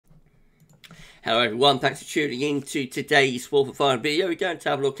Hello everyone, thanks for tuning in to today's fourth and final video. We're going to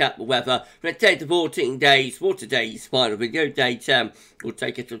have a look at the weather for the 10 to 14 days for today's final video. Day 10 will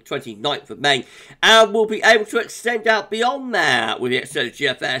take us to the 29th of May, and we'll be able to extend out beyond that with the extended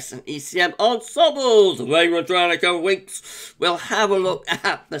GFS and ECM ensembles. Later on during a couple of weeks, we'll have a look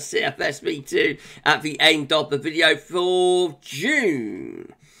at the CFS V2 at the end of the video for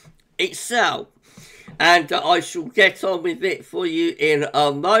June itself. And I shall get on with it for you in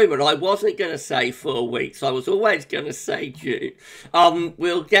a moment. I wasn't going to say 4 weeks. I was always going to say June.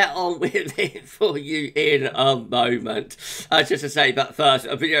 We'll get on with it for you in a moment. Just to say that first,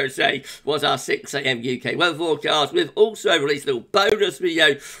 a video today was our 6 AM UK weather forecast. We've also released a little bonus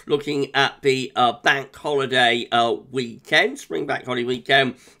video looking at the bank holiday weekend, spring bank holiday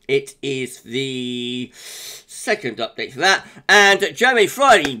weekend. It is the second update for that. And JMA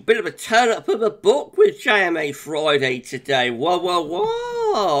Friday, bit of a turn up of the book with JMA Friday today. Whoa, whoa,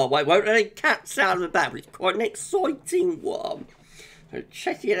 whoa. I won't let any cats out of the bag, but it's quite an exciting one. So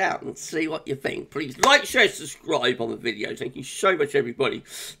check it out and see what you think. Please like, share, subscribe on the video. Thank you so much, everybody,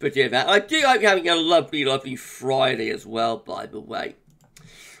 for doing that. I do hope you're having a lovely, lovely Friday as well, by the way.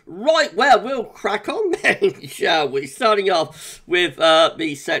 Right, well, we'll crack on then, shall we? Starting off with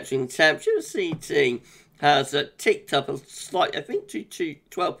the central temperature. CT has ticked up a slight, I think, to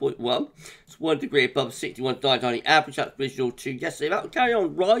 12.1. It's 1 degree above 61.990 average. That's visual to yesterday. That will carry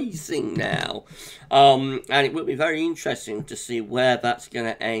on rising now. And it will be very interesting to see where that's going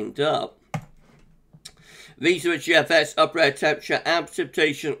to end up. These are GFS upper air temperature and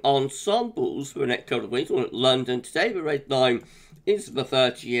precipitation ensembles for the next couple of weeks. We're at London today. The red line is the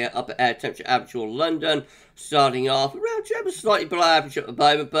 30-year upper air temperature average for London, starting off around slightly below average at the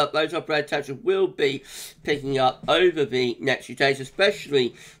moment, but those upper air temperatures will be picking up over the next few days, especially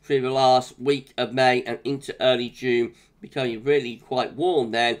through the last week of May and into early June, becoming really quite warm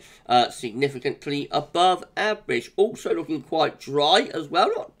then, significantly above average. Also looking quite dry as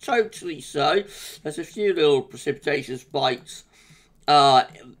well, not totally so. There's a few little precipitation spikes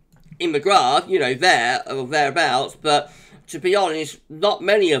in the graph, you know, there or thereabouts, but to be honest, not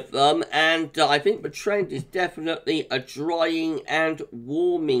many of them, and I think the trend is definitely a drying and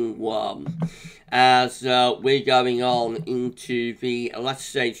warming one as we're going on into the latter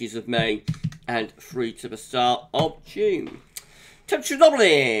stages of May and through to the start of June. Temperature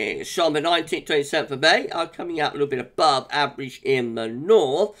anomalies on the 19th, 27th of May are coming out a little bit above average in the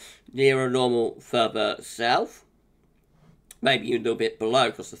north, nearer normal further south. Maybe a little bit below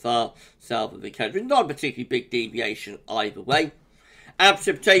across the far south of the country. Not a particularly big deviation either way. And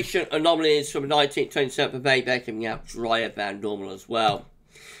precipitation anomalies from the 19th, 27th of May, they're coming out drier than normal as well.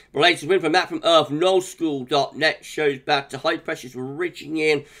 The latest wind from map from Earth, nullschool.net shows back to high pressures ridging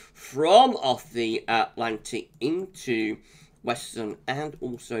in from off the Atlantic into Western and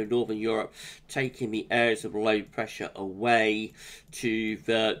also Northern Europe, taking the areas of low pressure away to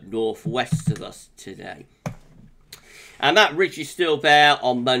the northwest of us today. And that ridge is still there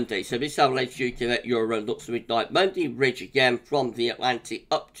on Monday. So this is how the latest UK Euro looks at midnight Monday. Ridge again from the Atlantic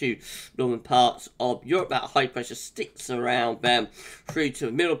up to northern parts of Europe. That high pressure sticks around them through to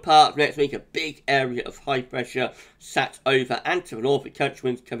the middle part of next week. A big area of high pressure sat over and to the north. The country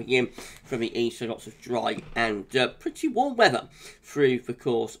winds coming in from the east. So lots of dry and pretty warm weather through the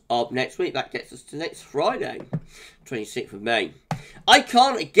course of next week. That gets us to next Friday, 26th of May.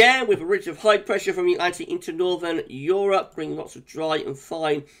 Icon again with a ridge of high pressure from the Atlantic into northern Europe, bringing lots of dry and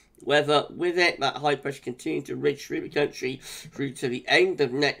fine weather with it. That high pressure continuing to ridge through the country through to the end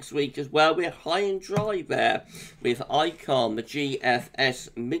of next week as well. We're high and dry there with Icon. The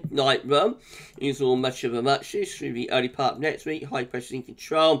GFS midnight run is all much of a muchness through the early part of next week. High pressure in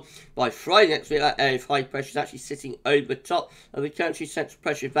control. By Friday next week, that area of high pressure is actually sitting over the top of the country. Central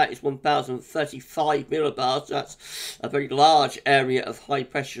pressure of that is 1,035 millibars. So that's a very large area of high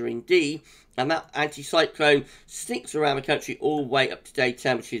pressure indeed. And that anticyclone sticks around the country all the way up to day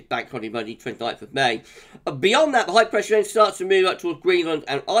 10, which is bank holiday Monday, 29th of May. Beyond that, the high pressure then starts to move up towards Greenland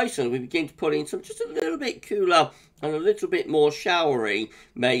and Iceland. We begin to put in some just a little bit cooler and a little bit more showery,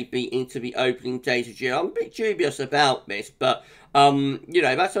 maybe into the opening days of June. I'm a bit dubious about this, but you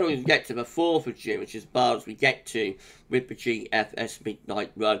know, that's how we get to the 4th of June, which is as far as we get to with the GFS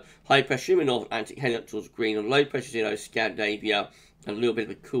midnight run. High pressure in the North Atlantic heading up towards Greenland. Low pressure in Scandinavia. A little bit of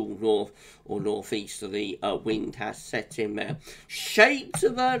a cool north or northeasterly wind has set in there. Shapes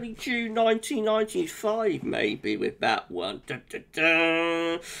of early June 1995, maybe, with that one. Da, da,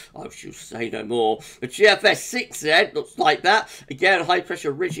 da. I shall say no more. The GFS 6Z looks like that. Again, high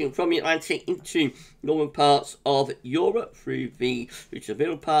pressure ridging from the Atlantic into northern parts of Europe through to the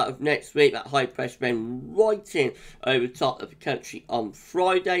middle part of next week. That high pressure then right in over the top of the country on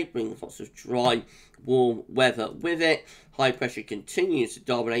Friday, brings lots of dry, warm weather with it. High pressure continues to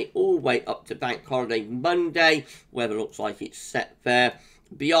dominate all the way up to Bank Holiday Monday. Weather looks like it's set there.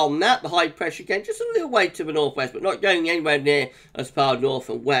 Beyond that, the high pressure again, just a little way to the northwest, but not going anywhere near as far north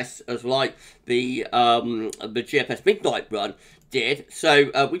and west as like the GFS midnight run did.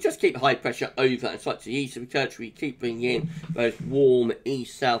 So we just keep high pressure over and slightly to the east of the country. We keep bringing in those warm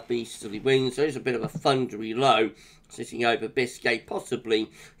east-southeasterly winds. There is a bit of a thundery low sitting over Biscay, possibly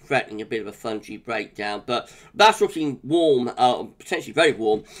threatening a bit of a fungy breakdown, but that's looking warm, potentially very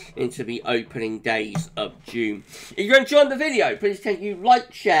warm, into the opening days of June. If you're enjoying the video, please can you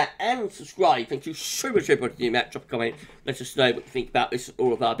like, share, and subscribe. Thank you so much everybody for doing that. Drop a comment, let us know what you think about this and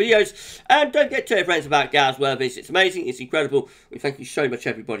all of our videos, and don't forget to tell your friends about GavsWeatherVids. It's amazing, it's incredible. We thank you so much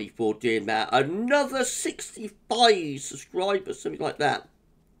everybody for doing that. Another 65 subscribers, something like that.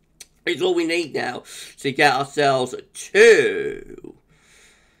 It's all we need now to get ourselves to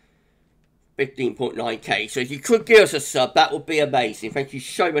 15.9k. So if you could give us a sub, that would be amazing. Thank you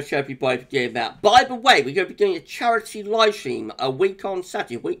so much everybody for doing that. By the way, we're going to be doing a charity live stream a week on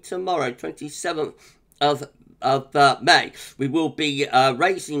Saturday, a week tomorrow, 27th of May. We will be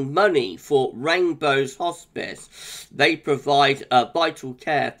raising money for Rainbow's Hospice. They provide vital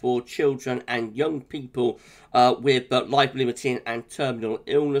care for children and young people with life-limiting and terminal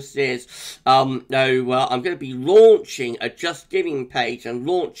illnesses. I'm going to be launching a Just Giving page and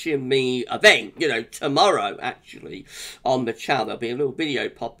launching the event, you know, tomorrow, actually, on the channel. There'll be a little video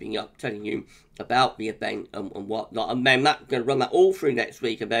popping up telling you about the event and whatnot, and then I'm going to run that all through next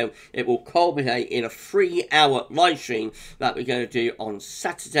week, and then it will culminate in a 3-hour live stream that we're going to do on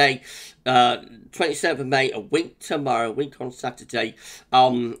Saturday, 27th of May, a week tomorrow, a week on Saturday,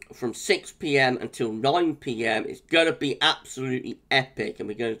 from 6 p.m. until 9 p.m. It's going to be absolutely epic, and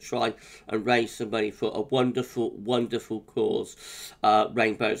we're going to try and raise some money for a wonderful, wonderful cause.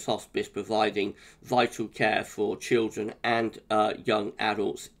 Rainbow's Hospice, providing vital care for children and young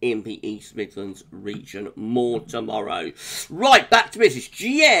adults in the East Midlands region. More tomorrow. Right, back to business.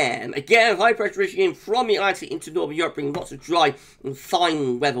 GM, again, high pressure regime from the Atlantic into Northern Europe, bringing lots of dry and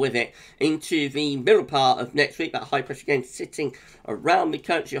fine weather with it into the middle part of next week. That high pressure again sitting around the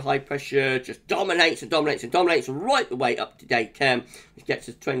country. High pressure just dominates and dominates and dominates right the way up to day 10, which gets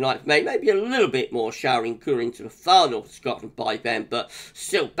us to 29th of May. Maybe a little bit more showering, cooling to the far north of Scotland by then, but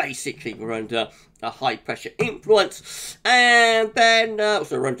still basically we're under a high pressure influence. And then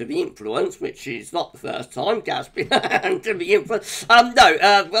also we're under the influence, which is not the first time Gav's been under the influence. We're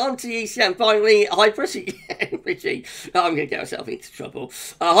on to the ECM finally. High pressure regime. I'm going to get myself into trouble.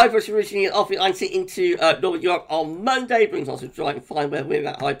 High pressure regime off the Atlantic into Northern Europe on Monday, brings lots of dry and fine weather with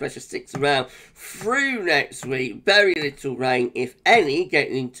that. High pressure sticks around through next week. Very little rain, if any,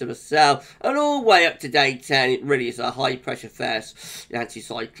 getting into the south, and all the way up to day 10. It really is a high pressure fest. The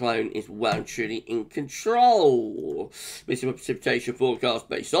anticyclone is well and truly in control. This is a precipitation forecast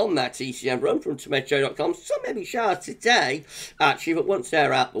based on that ECM run from tomato.com. Some heavy showers today, actually, but once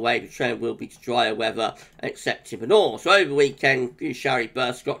they're out the way, the trend will be to drier weather, except in the north. So over the weekend, few showery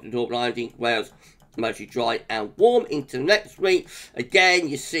bursts, Scotland, Northern Ireland, Wales, mostly dry and warm into next week. Again,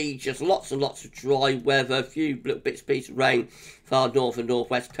 you see just lots and lots of dry weather, a few little bits and pieces of rain far north and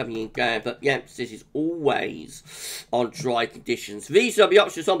northwest coming in going, but the emphasis is always on dry conditions. These are the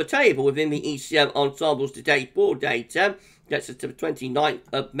options on the table within the ECM ensembles today for day 10. Gets us to the 29th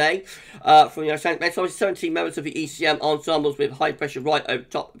of May. From the Atlantic, 17 members of the ECM ensembles with high pressure right over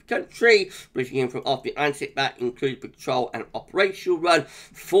top of the country, bridging in from off the Atlantic. That includes patrol and operational run.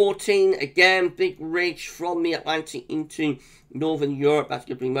 14, again, big ridge from the Atlantic into Northern Europe. That's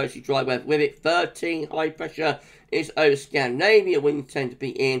going to bring mostly dry weather with it. 13, high pressure is over Scandinavia. Winds tend to be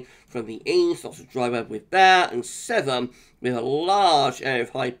in from the east. Lots of dry weather with that. And 7, with a large area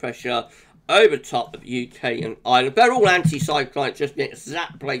of high pressure over top of the UK and Ireland. They're all anti-cyclone, just the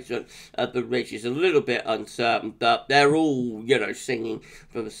exact placement of the ridge is a little bit uncertain, but they're all, you know, singing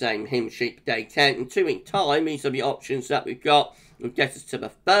from the same hymn sheet. Day 10. In 2 weeks' time, these are the options that we've got. Will get us to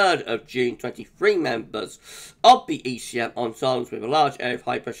the 3rd of June. 23 members of the ECM ensembles with a large area of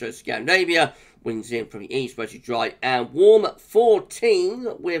high pressure in Scandinavia. Winds in from the east, mostly dry and warm. 14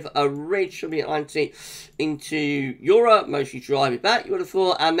 with a ridge from the Atlantic into Europe, mostly dry with that, you would have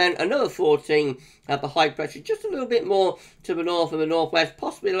thought. And then another 14 have the high pressure just a little bit more to the north and the northwest,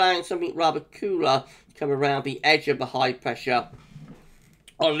 possibly allowing something rather cooler to come around the edge of the high pressure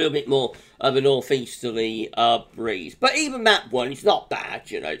on a little bit more of a northeasterly breeze. But even that one is not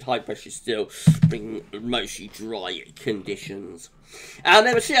bad, you know, high pressure still bringing mostly dry conditions. And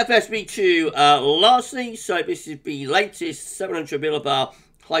then the GFS V2 lastly, so this is the latest 700 millibar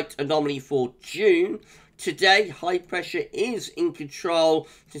height anomaly for June. Today, high pressure is in control,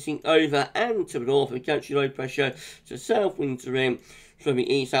 sitting over and to the north of the country, low pressure to south, winds are in from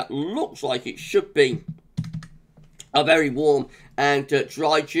the east. That looks like it should be a very warm and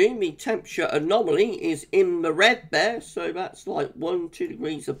dry June. The temperature anomaly is in the red there, so that's like 1-2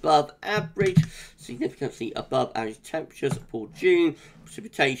 degrees above average, significantly above average temperatures for June.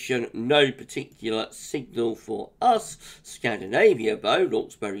 Precipitation, no particular signal for us. Scandinavia, though,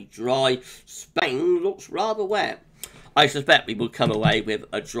 looks very dry. Spain looks rather wet. I suspect we will come away with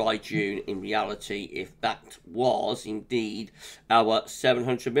a dry June in reality if that was indeed our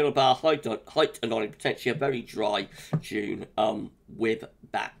 700 millibar height anomaly, potentially a very dry June with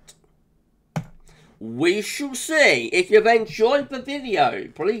that. We shall see. If you've enjoyed the video,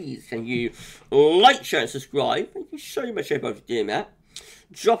 please can you like, share and subscribe. Thank you so much everybody for doing that.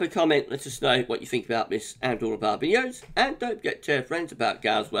 Drop a comment, let us know what you think about this and all of our videos. And don't forget to tell friends about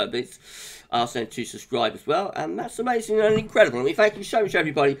GavsWeatherVids. Ask them to subscribe as well. And that's amazing and incredible. And we thank you so much,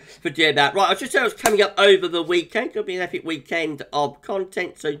 everybody, for doing that. Right, I'll just tell you what's coming up over the weekend. It'll be an epic weekend of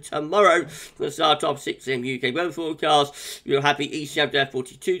content. So tomorrow, we'll start off 6 AM UK weather forecast. You'll have the ECM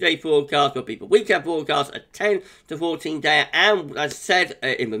 42-day forecast. There'll be the weekend forecast, a 10 to 14 day. And as I said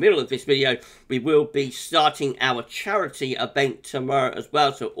in the middle of this video, we will be starting our charity event tomorrow as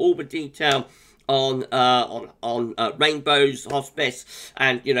well. So all the detail on Rainbows Hospice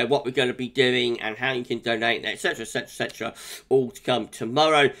and, you know, what we're going to be doing and how you can donate, etc, etc, etc, all to come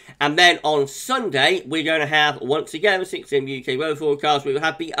tomorrow. And then on Sunday, we're going to have, once again, the 6 AM UK weather forecast. We will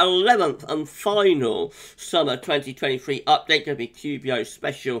have the 11th and final summer 2023 update. Going to be QBO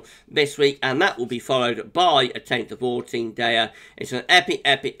special this week, and that will be followed by a 10 to 14 day. It's an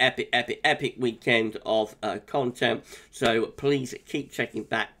epic weekend of content. So please keep checking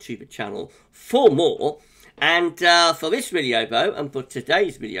back to the channel for more. And for this video though, and for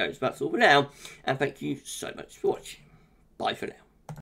today's videos, that's all for now, and thank you so much for watching. Bye for now.